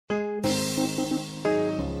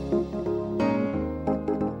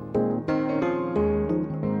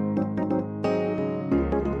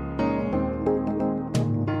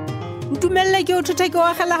mamella ke o thuta ke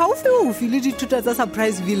wa gela haufi le dithuta tsa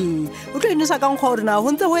Surpriseville o tlo inosa ka nkgo gore na ho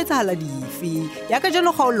ntse ho etsahala dife ya ka jeno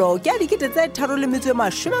kgaolo ke a dikete tse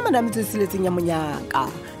 346 ya Monyaka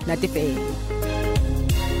natefela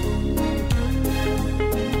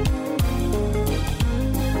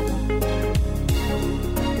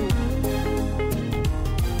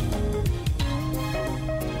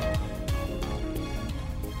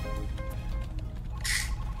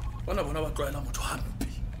bona ba tloela motho hampe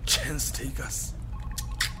chance takers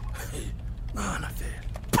nana fela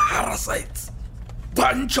parasites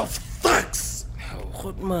bunch of thugs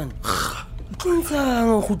Godman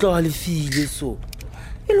ntlang go tla le file so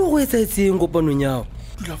e le go etsa etseng kopanong yao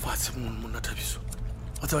dula fatshe monna Thabiso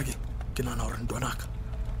wa tsaba ke nana hore ntwanaka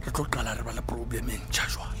re tlo qala re ba le problem e ntjha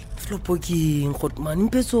jwale Slopoking Godman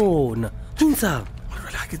mpe tsona ntsa re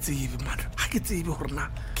la ke tsebe man ha ke tsebe hore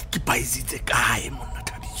na ke baizitse kae monna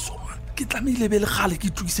Thabiso man ke tlamile be le gale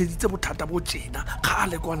ke tuiseditse bothata bo tjena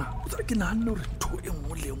gale kwana ke nana hore ntho e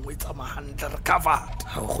nngwe le nngwe tsa mahantle recovered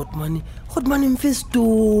ha Godman mfe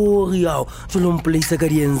story yao jolo mplaisa ka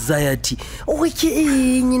di anxiety o ke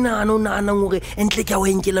eng nana ngore entle ke a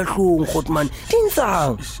wenkela hlong Godman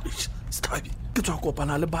dinsang Stabi ke tswa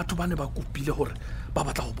kopana le batho ba ne ba kopile hore ba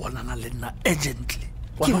batla go bonana le nna urgently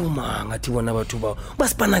ke manga ti bona batho ba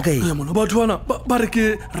spana ka eng mona batho bana ba re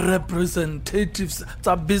ke representatives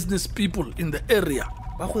tsa business people in the area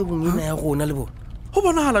ba gwebong ena ya gona le bona ho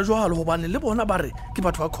bonahala jwalo hobane le bona ba re ke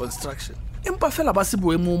batho ba construction empa fela ba se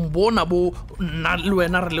boemong bona bo nna le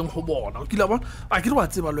wena re leng ho bona o kila bona a ke re wa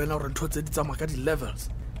tseba le wena hore ntho tse di tsamaya ka di-levels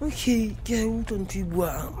okay ke a utlwa ntho e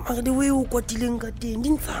buang mara the way o kwatileng ka teng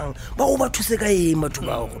dintshang ba go ba thuse ka eng batho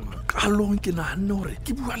ba go kalong ke nahanne hore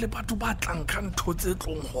ke bua le batho ba tlang ka ntho tse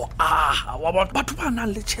tlong ho aha wa batho ba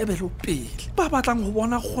nang le tjhebelo pele ba batlang ho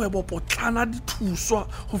bona kgwebo potlana dithuswa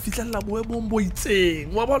ho fihlella boemong bo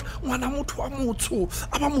itseng wa bona ngwana motho wa motsho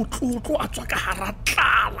a ba motlotlo a tswa ka hara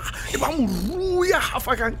tlala e ba moruya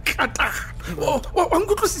hafa ka nkatana wa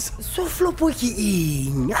nkutlwisisa so flopo ke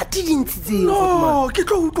eng a ti dintsi no ke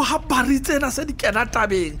tlo utlwa ha bari tsena se di kena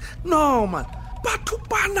tabeng no man batho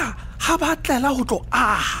bana ha ba tlela ho tlo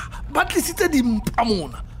aha ba tlisitse dimpa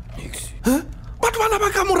mona batho bana ba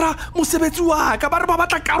ka mora mosebetsi wa ka ba re ba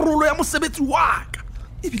batla karolo ya mosebetsi wa ka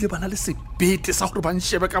ebile bana le sebete sa gore ba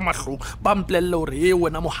nshebe ka mahlong ba mplelle hore e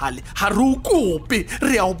wena mohale ha re o kope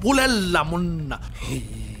re a o bolella monna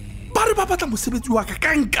ba re ba batla mosebetsi wa ka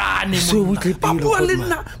ka nkane monna ba bua le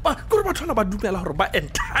nna ba gore batho bana ba dumela hore ba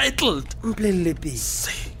entitled mplelle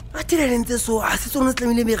pese a tirelentse so a se tsona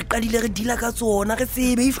tlamile be re qadile re dila ka tsona re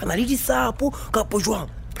tsebe e fana le disapo ka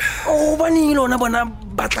pojwang o baneng lona bona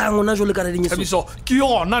batlang ona jole ka reng Thabiso ke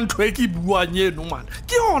yona ntho e ke buang eno man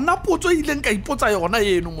ke yona potso e ileng ka ipotsa yona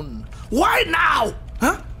eno monna why now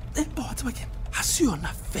ba tseba ke ha se yona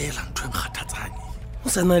fela ntho e nkgathatsang o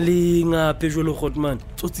sana le ngape jole Godman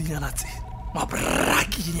tsotsinyana tse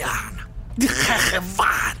mabrakinyana di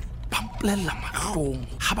khegevane ba mpolella mahlong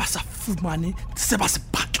ha ba sa fumane se ba se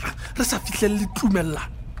batlang re sa fihlelle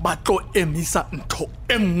tumellana ba tlo emisa ntho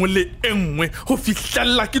engwe le engwe ho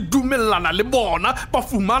fihlella ke dumellana le bona ba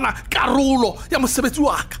fumana karolo ya mosebetsi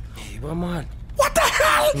wa ka ba man what the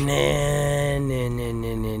hell ne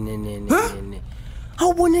ha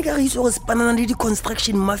o bone ka re iso go spanana le di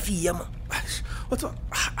construction mafia ma what's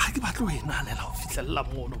ha ke batlo ena lela ho fihlella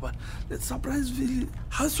mono ba let's Surpriseville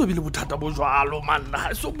ha so bile bothata bo jwalo manna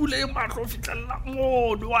ha so bule matlo fihlella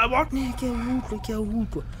mono wa ba ne ke a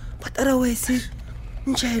utlwa but otherwise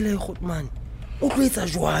ntšhaele Godman o tlo etsa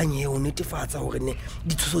jwang e o netefatsa hore ne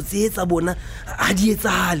dithuso tse tsa bona a di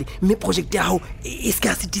etsahale mme project ya hao e se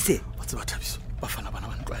ka sitise wa tseba Thabiso ba fana bana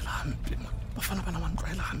ba ntloela hampe man ba fana bana ba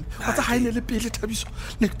ntloela hampe wa tsa haile le pele Thabiso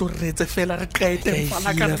ne ke to retse fela re qete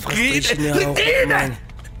fana ka re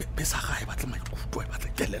be sa gae ba tla maikutlo ba tla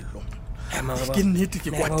kelello ke nnete ke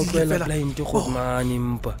kwatile fela blind Godman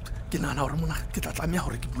impa ke nana hore mona ke tla tlamea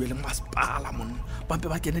hore ke bue le masepala monna ba mpe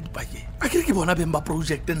ba kene dipakeng a ke bona beng ba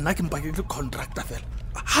project nna ke mpakeng le contractor fela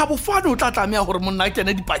ha bofane o tla tlamea hore monna a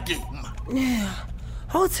kene dipakeng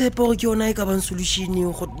ha o tshepa gore ke yona e ka bang solution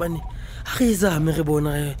eo Godman ha re zame re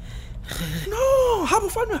bona no ha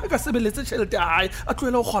bofane ha ka sebeletse tšhelete ya hae a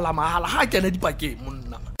tlohele go gola mahala ha a kene dipakeng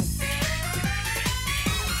monna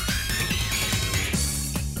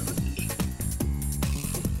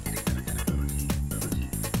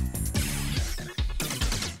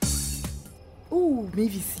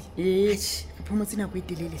Mavis re phomotse nako e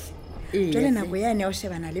telele jwale nako yane o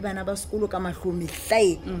shebana le bana ba sekolo ka mahlo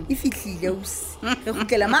mehlae e fihlile re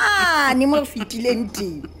gutlela mane mo re fitileng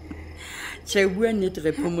teng tšhe bua nnete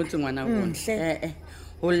re phomotse ngwana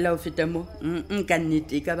ho lla ho feta mo nka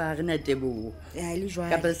nnete ka ba re na tebo ya le jwa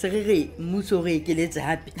kapa se re mmuso re ekeletse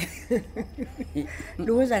hape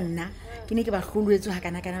le ho ja nna ke ne ke ba hloloetswe ha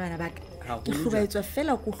kana bana ba ka Haholo ke hlobaetswa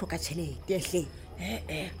fela ko hloka tjhelete hle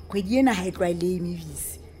kgwedi ena ha e tlwaele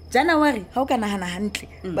mevisi January ha o ka nahana hantle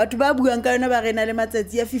batho ba buang ka yona ba rena le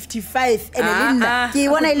matsatsi ya 55 ene le nna ke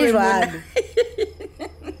bona ile jwalo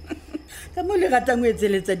ka mo le ratang o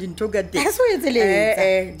etseletsa dintho ka teng ha se o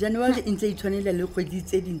etseletsa January e ntse e tshwanela le kgwedi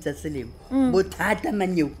tse ding tsa selemo bothata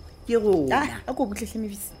manyeo ke rona a ko botlehle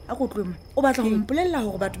mevisi a ko tloma o batla go mpolella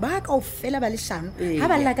hore batho ba ka o fela ba le shano ha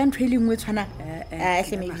ba lla ka ntho e lengwe tshwana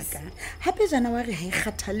hle mevisi hape January ha e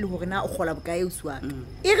kgathalle hore na o gola bokae o siwaka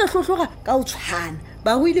e re hlohloga ka o tshwana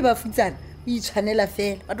ba ho ile ba futsana o itshwanela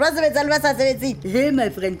fela batho ba sebetsa le ba sa sebetseng he my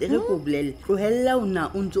friend re go bolelle tlohella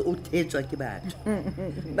ona o ntse o thetswa ke batho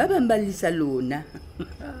ba bang ba lisa lona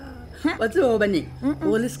wa tseba hobane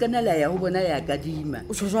o le skana la ya ho bona ya kadima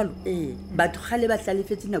o jwalo batho gale ba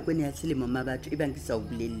tlalefetse nakone ya selemo ma batho e bang ke sa o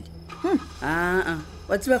bolelle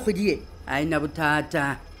wa tseba kgwedi e ha ina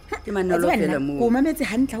bothata ke manolo fela mo ko mametse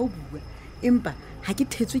hantle ho bua empa ha ke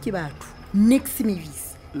thetswe ke batho next mevisi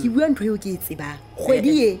ke bua ntho eo ke e tsebang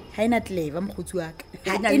kgwedi e ha ina tleva mokgotsi wa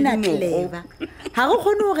ka ha ina tleva ha re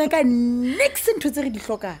kgone ho reka next ntho tse re di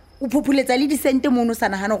hlokang o phophuletsa le disente mono sa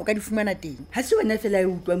nahana go ka di fumana teng ha se wena fela e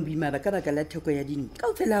utlwang boima ba ka baka la theko ya dintho ka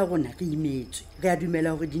o fela ha rona re imetswe re a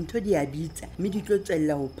dumela hore dintho di a bitsa mme di tlo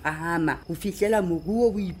tswella ho phahama ho fihlela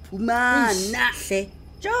moruo o iphumana hle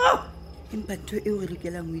jo empa ntho eo re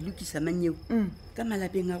lokelang ho ilokisa manyeo ka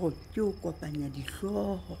malapeng a rona ke ho kopanya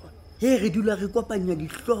dihlooho he re dula re kopanya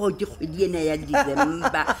dihlooho ke kgwedi ena ya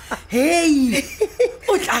December hei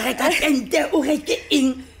o tla reka tente o reke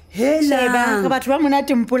eng Sheba re batho ba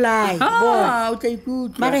monate mpolai bona o tla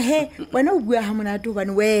ikutlwa mare he wena o bua ha monate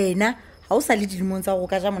hobane wena ha o sa le dilimong tsa go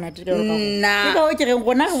ka ja monate ka ka ke ka o ke reng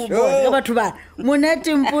gona go bona batho ba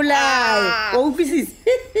monate mpolai o utlwisisa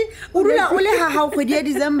o dula o le ha kgwedi ya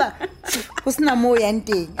December go sena mo yang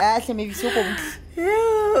teng a hle mebisi go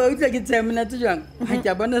o tla ke tsaya monate jwang ha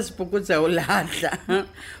ke bona sepokotsa o lahla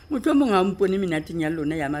motho mongwe a mpone menateng ya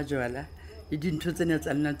lona ya majwala le dintho tsena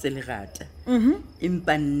tsa nna tse le rata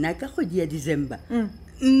empa nna ka kgwedi ya December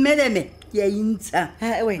mmeleme ke a intsha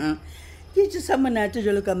ke tsa monate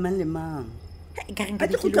jalo ka mang le mang e ka reng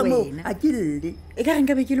ka wena a ke lle e ka reng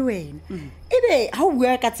ka be ke le wena ebe ha o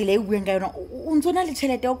bua ka tsela e buang ka yona o ntsona le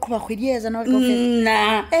tšhelete ya go qhoba kgwedi ya January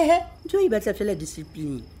nna ntho e batla fela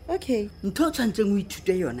discipline okay ntho o tshwantseng o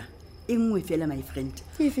ithute yona e nngwe fela my friend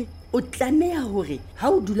Fifi o tlameha hore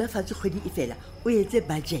ha o dula fatshe kgwedi e fela o etse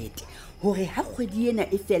budget hore ha kgwedi ena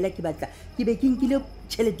e fela ke batla ke be ke nkile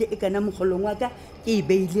tšhelete e kana mogolong wa ka ke e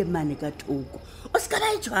beile mane ka thoko o se ka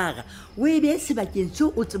ba e tshwara o e be sebakeng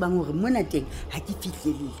seo o tsebang hore mona teng ha ke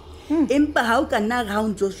fihlelele empa ha o ka nna re ha o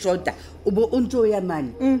ntse o shota o bo o ntse o ya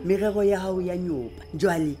mane merero ya hao ya nyopa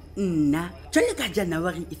jwale nna jwale ka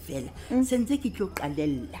January e fela sentse ke tlo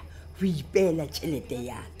qalella ho ipela tšhelete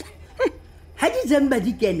ya ka ha December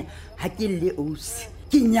di kena ha ke le ausi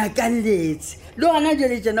ke nyakalletse le hona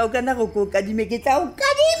jwale jana o kana go ko kadime ke tla o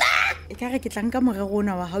kadima e ka re ke tlang ka morero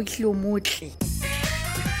ona wa ha o hlile o motle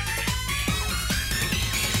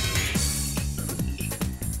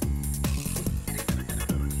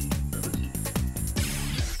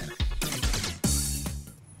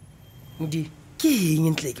Modi ke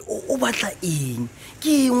eng ntleke o batla eng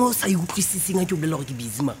ke eng o sa utlwisising a ke o bolela gore ke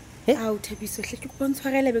busy ma a o Thabiso hle ke go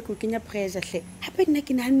bontshwarela be ke o kenya pressure hle hape nna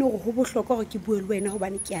ke nahanne gore go bohlokwa gore ke bue le wena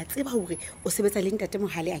hobane ke a tseba hore o sebetsa le ntate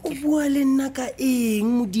Mohale a o ke bua le nna ka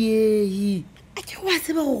eng modiehi a ke wa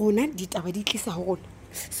tseba gore rona ditaba di tlisa ho rona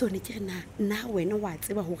so ne ke re nna wena wa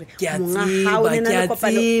tseba hore monga hao le na le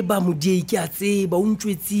kopano tseba modiehi ke a tseba o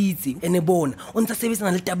ntjwetsitse ene bona o ntse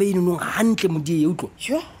sebetsana le taba eno nong hantle modiehi o tlo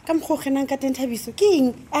jo ka mokgo kgenang ka teng Thabiso ke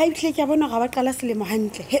eng a itle ke a bona ga ba qala selemo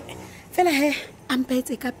hantle he fela he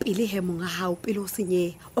ampaetse ka pele he monga hao pele o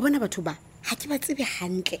senyeha o bona batho ba ha ke ba tsebe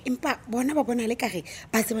hantle empa bona ba bona le kare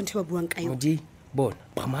ba tseba ntho ba buang ka yona modiehi bona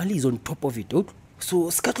Bramali is on top of it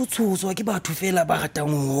so ska tlo tshoswa ke batho fela ba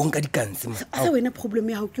ratang ho nka dikanse ma a wena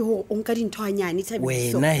problem ya hao ke hore o nka dintho hanyane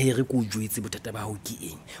Thabiso wena he re ko jwetse bothata ba hao ke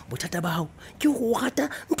eng bothata ba hao ke go rata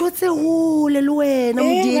ntho tse hole le wena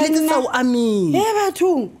modiehi le tsa o ameng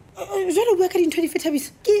bathong jwale o bua ka dintho di fe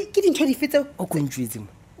Thabiso ke dintho di fe tseo o konjwetse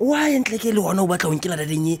mo wa entle ke le hona o batla ho nkela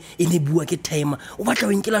dadeng e ne bua ke timer o batla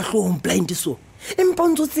ho nkela hlohong blind so empa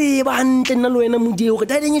ntse tseba hantle nna le wena modiehi hore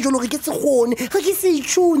dadeng e jolo re ke se kgone ga ke se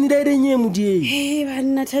itshune dadeng e modiehi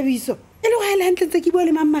banna Thabiso e le go haele hantle tse ke bua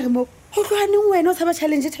le mammare mo go tloganeng wena o tshaba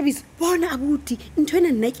challenge Thabiso bona abuti ntho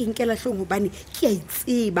ena nna ke nkela hlong gobane ke a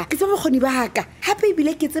itseba ke tseba bokgoni baka gape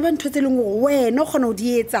ebile ke tseba ntho tse leng gore wena o kgona go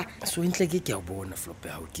di etsa so entle ke a bona flop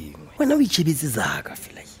ya go kengwe wena o itšhebetse zaka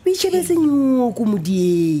fela o itšhebetse nyoko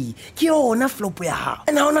modiei ke yona flop ya gago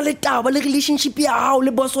ena ona le taba le relationship ya gago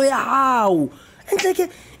le boso ya gago entle ke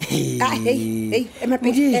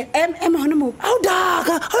ema gona mo a o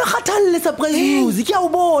daka a o kgathalle surprise music ke a o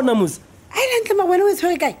bona mos a e lantle ma wena o e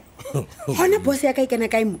tshwere kae gona boss ya ka e kena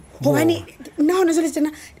kae mo gobane nna gona jale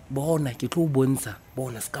tsena bona ke tlo o bontsha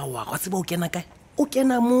bona ska wa go tseba o kena kae o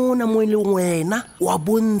kena mona mo e leng wena wa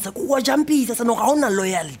bontsha wa jumpisa seno ga ona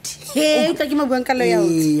loyalty o tla ke ma buang ka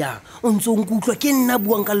loyalty ya o ntse o nkutlwa ke nna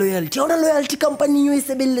buang ka loyalty ona loyalty company yo e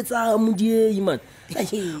sebelletsa modiei man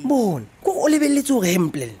bona go o lebelletse gore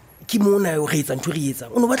hemple ke mona yo re etsa ntho re etsa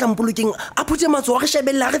o no batla mpolokeng a phutse matso wa re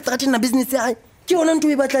shebella re threaten na business ya ke yona ntho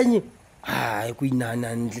e batlang ai go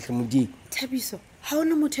inana ntle modiei Thabiso ha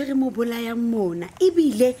ona motho re mo bolayang mona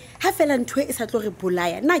ebile ha fela ntho e sa tlo re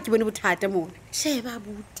bolaya nna ke bone bothata mona sheba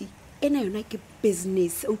buti ena yona ke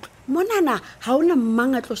business monana ha ona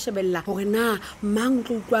mang a tlo shebella gore na mang o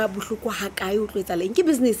tlo utlwa bohloko ha kae o tlo etsa leng ke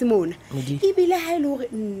business mona ebile ha ile hore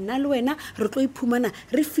nna le wena re tlo iphumana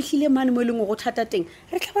re fihlile mane mo e leng go thata teng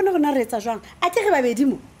re tla bona rona re etsa jwang a ke re babedi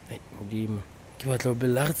mo modimo ke batla go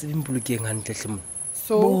bella re tsebeng polokeng hantle hle mo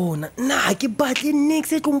bona nna ke batle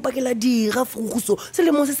next e tlompakela dira foguso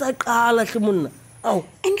selemo se sa qala hle monna ao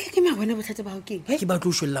entle ke ma bona bothata ba ho keng ke batla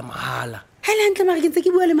o shwella mahala ha le hantle mare ke ntse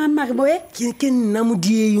ke bua le mammare mo ke nna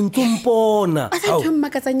modiei o ntsompona a sa ntho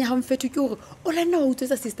mmakatsang ya ga mfetho ke gore o la nna wa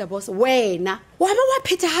utswetsa sister boss wena wa ba wa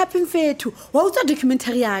pheta hape mfetho wa utswa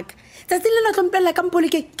documentary yaka tsatsi le la tlompella ka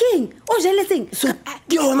mpoleke keng o jeletseng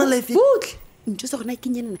ke yona life butle ntho se gona ke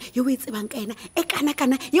nyenana yo e tsebang ka ena e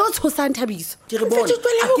kana yo tshosang Thabiso ke re bona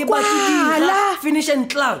a ke batle dira finish and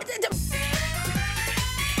cloud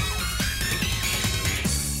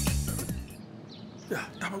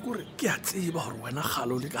taba kore ke a tseba gore wena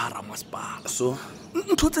galo le ka hara masepala so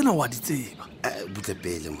ntho tsena wa di tseba butle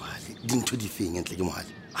pele mohale dintho di feng entle ke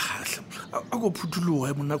mohale a go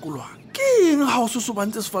phuthuloga monakolwane ke eng ga o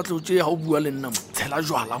sesobantse sefatlhego tse ya go bua le nna tshela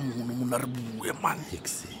jwala mono mona re bue man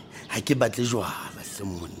ha ke batle jwala hle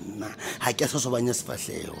monna ha ke sesobanya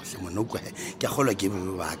sefatlhego hle monna o kwa ke a golwa ke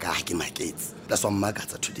baka ha ke maketse that's why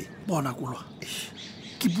makatsa today bona kolwa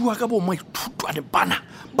ke bua ka bo maithutwane bana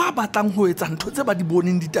ba batlang go etsa ntho tse ba di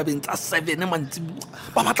boneng ditabeng tsa 7 mantsibua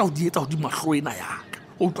ba batla go di etsa go di mahloena yaka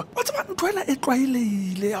utlwa ba tseba ntho ena e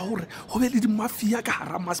tlwaeleile ya gore go be le dimafia ka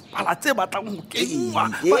hara masepala tse batlang go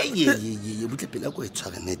kenngwa butle pele a ko e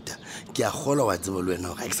tshware neta ke a gola wa tsebo le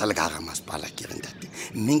wena gore ke sa le ka hara masepala ke re ntate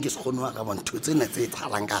mme ke se kgone wa ka ntho tsena tse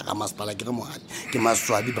thalang ka hara masepala ke re mohale ke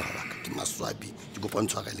maswabi ba baka ke maswabi ke go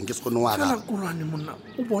ntshwareleng ke se kgone wa ka kolwane monna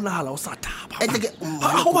o bonagala o sa thaba ga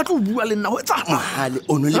o batla o bua le nna o etsa mohale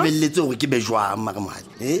o no lebelletse gore ke be jwang mare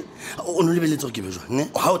mohale o no lebelletse gore ke be jwang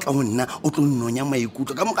ga o tla go nna o tlo nnonya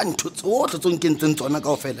maikutlo ka moka ntho tsotlhe tse o nkentseng tsona ka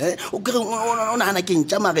ofela o kere o nagana ke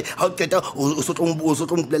ntša mare ga o qeta o so tlo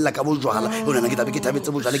mpolelela ka bojwala o nana ke tabe ke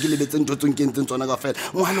thabetse bojwala ke lebetse ntho tse o nkentseng tsona ka ofela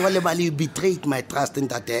mohale wa lebale you betrayed my trust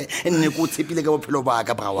ntate nne ko o tshepile ka bophelo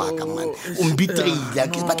baka bra waka man o mbitreile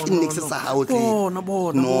ke batle next sa gago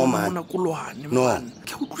bona kolwane man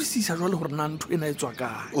ke utlwisisa jwale gore na ntho ena e tswa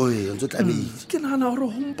kae oe o ntse tlamile ke nagana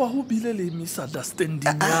gore hompa go bile le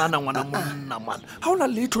misunderstanding yana ngwana monna man ga o na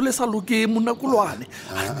letho le sa lokeng monna kolwane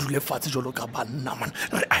a dule fatshe jalo ka banna man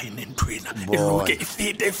re a ene ntho ena e loke e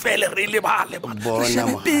fete e fele re lebale man re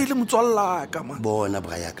shebe pele motswallaka man bona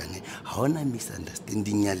brayakane ga ona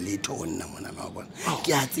misunderstanding ya letho o nna mona wa bona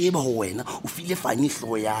ke a tseba go wena o file fane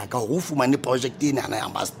hlogo yaka gore o fumane project ena ya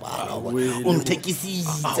masepala o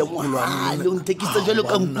nthekisitse mohale o nthekisitse jalo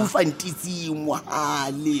ka nkufantisi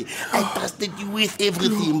mohale I trusted you with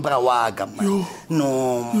everything bra waka man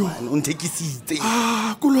no man o nthekisitse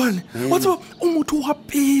kolwane wa tseba o motho wa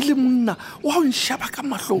pele monna wa o nshaba ka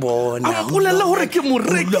mahlo a mpolela gore ke mo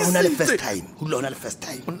rekisitse le first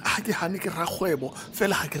time ha ke hane ke rakgwebo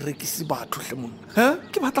fela ha ke rekisi batho hle monna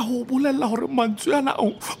ke batla go bolela gore mantswe ana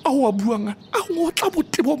a o buang a go tla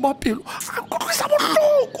botebo mapelo a kotlisa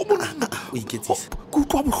bohloko monna o iketsisa ke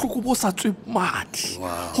utlwa bohloko bo sa tswe madi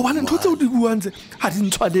gobane ntho tseo di buang tse ga di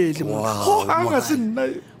ntshwanele go hanga se nna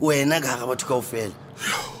wena ka ga batho kaofela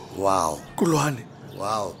wow kolwane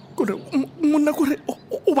wow kore monna kore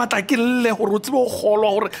o batla ke lle gore o tsebe go golwa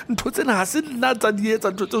gore ntho tsena ga se nna tsa di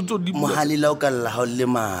etsa ntho tseo di mohale la o ka lla ga o le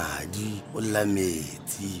madi o lla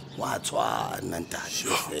metsi wa tshwana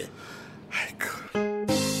ntate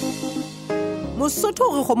mosotho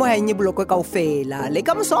o re kgomo ha enye bolokwe kaofela le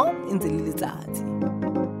ka moso e ntse le letsatsi